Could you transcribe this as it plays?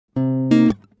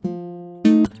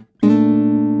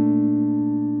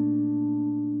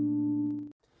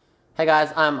Hey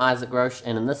guys, I'm Roche,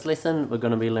 and in this lesson we're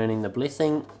going to be learning the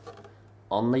blessing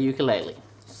on the ukulele.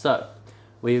 So,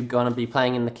 we're going to be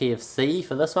playing in the key of C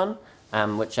for this one,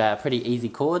 which are pretty easy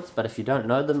chords, but if you don't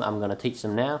know them, I'm going to teach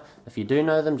them now. If you do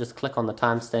know them, just click on the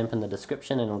timestamp in the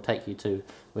description and it'll take you to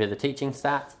where the teaching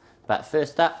starts. But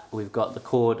first up, we've got the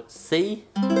chord C.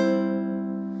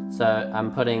 So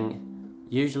I'm putting,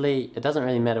 usually, it doesn't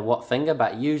really matter what finger,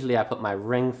 but usually I put my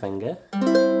ring finger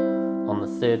on the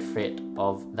 3rd fret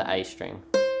of the A string.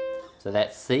 So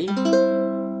that's C.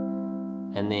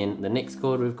 And then the next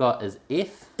chord we've got is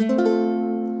F.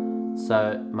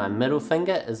 So my middle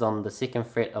finger is on the 2nd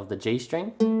fret of the G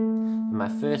string. And my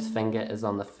first finger is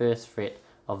on the 1st fret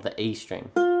of the E string.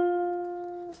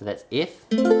 So that's F.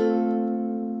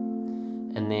 And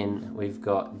then we've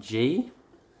got G.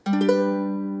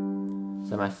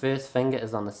 So my first finger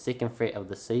is on the 2nd fret of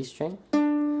the C string.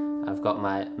 I've got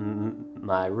my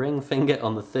ring finger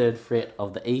on the 3rd fret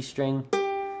of the E string,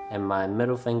 and my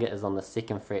middle finger is on the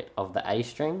 2nd fret of the A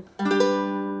string.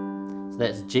 So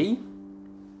that's G,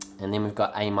 and then we've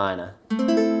got A minor.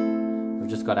 We've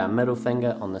just got our middle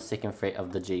finger on the 2nd fret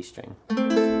of the G string.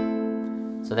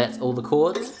 So that's all the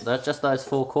chords. That's just those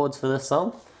 4 chords for this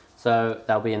song. So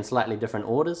they'll be in slightly different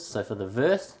orders. So for the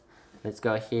verse, let's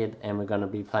go ahead and we're going to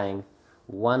be playing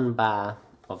 1 bar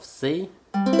of C.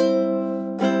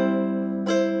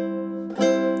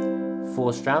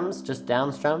 4 strums, just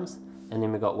down strums, and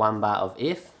then we've got 1 bar of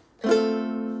F,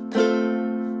 and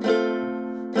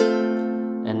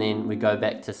then we go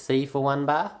back to C for 1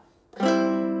 bar,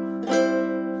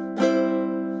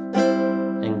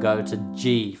 and go to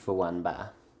G for 1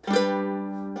 bar.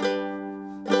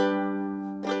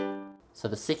 So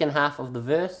the second half of the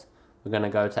verse, we're going to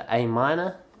go to A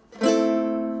minor, we're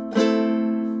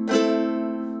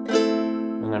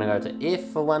going to go to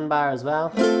F for 1 bar as well,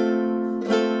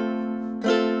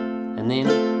 and then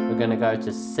we're going to go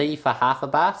to C for half a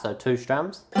bar, so 2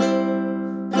 strums.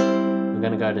 We're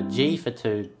going to go to G for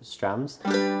 2 strums,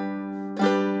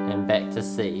 and back to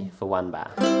C for 1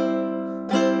 bar.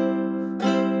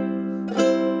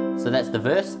 So that's the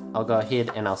verse. I'll go ahead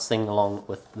and I'll sing along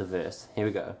with the verse. Here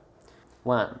we go.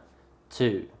 1,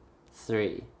 2,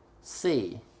 3,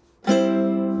 C.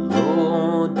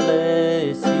 Lord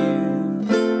bless you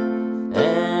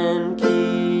and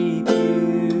keep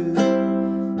you,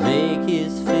 make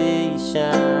his face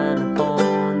shine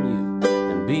upon you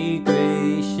and be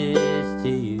gracious to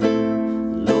you.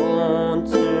 Lord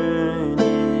turn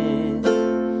his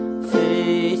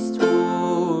face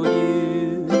toward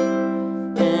you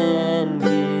and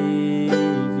give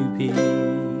you peace.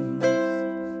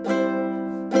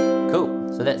 Cool,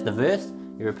 so that's the verse.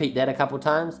 You repeat that a couple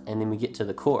times and then we get to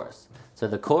the chorus. So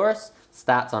the chorus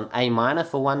starts on A minor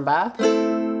for 1 bar,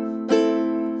 and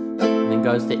then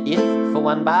goes to F for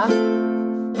 1 bar,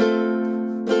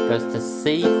 goes to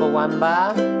C for 1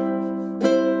 bar,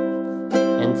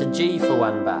 and to G for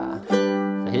 1 bar.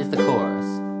 So here's the chorus.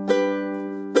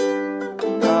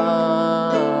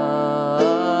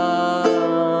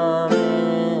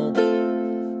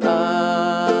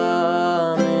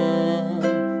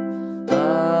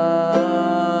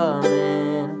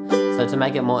 So to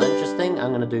make it more interesting, I'm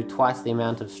going to do twice the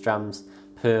amount of strums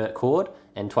per chord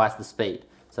and twice the speed.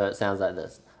 So it sounds like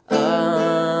this. So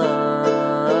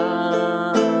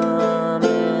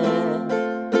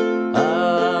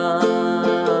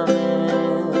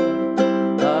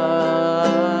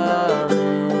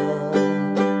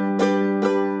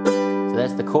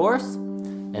that's the chorus,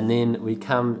 and then we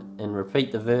come and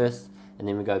repeat the verse, and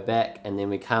then we go back, and then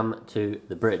we come to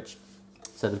the bridge.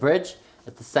 So the bridge,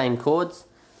 it's the same chords,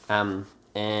 and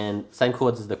same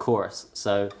chords as the chorus.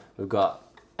 So we've got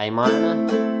A minor,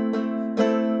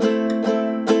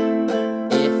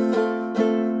 F,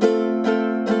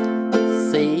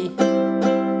 C,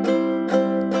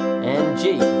 and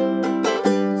G.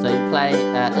 So you play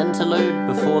an interlude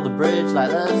before the bridge like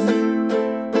this.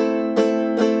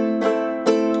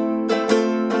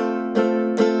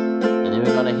 And then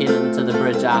we're going to head into the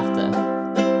bridge after.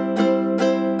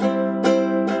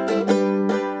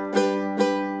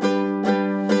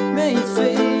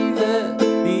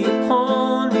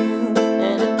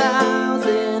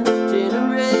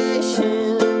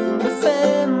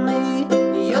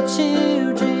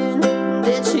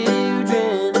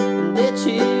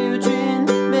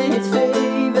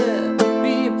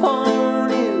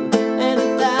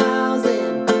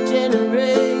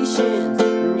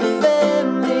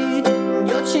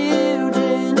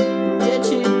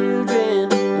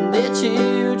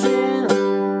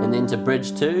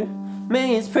 Bridge 2.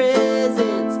 May his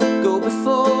presence go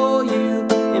before you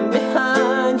and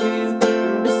behind you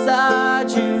and beside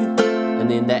you. And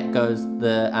then that goes goes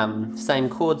the same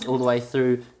chords all the way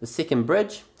through the second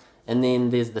bridge, and then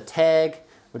there's the tag,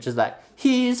 which is like,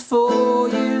 he's for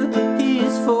you,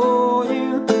 he's for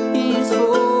you, he's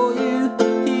for you,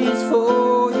 he's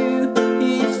for you,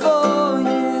 he's for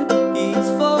you, he's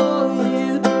for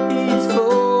you, he's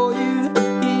for you,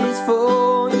 he's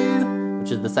for you,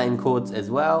 which is the same chords as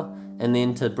well. And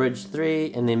then to bridge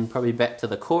 3, and then probably back to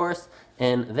the chorus.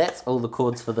 And that's all the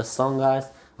chords for this song, guys.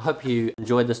 I hope you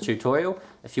enjoyed this tutorial.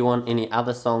 If you want any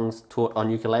other songs taught on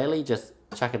ukulele, just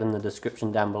chuck it in the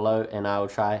description down below and I will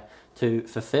try to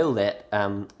fulfill that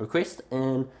request.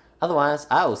 And otherwise,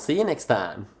 I will see you next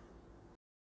time.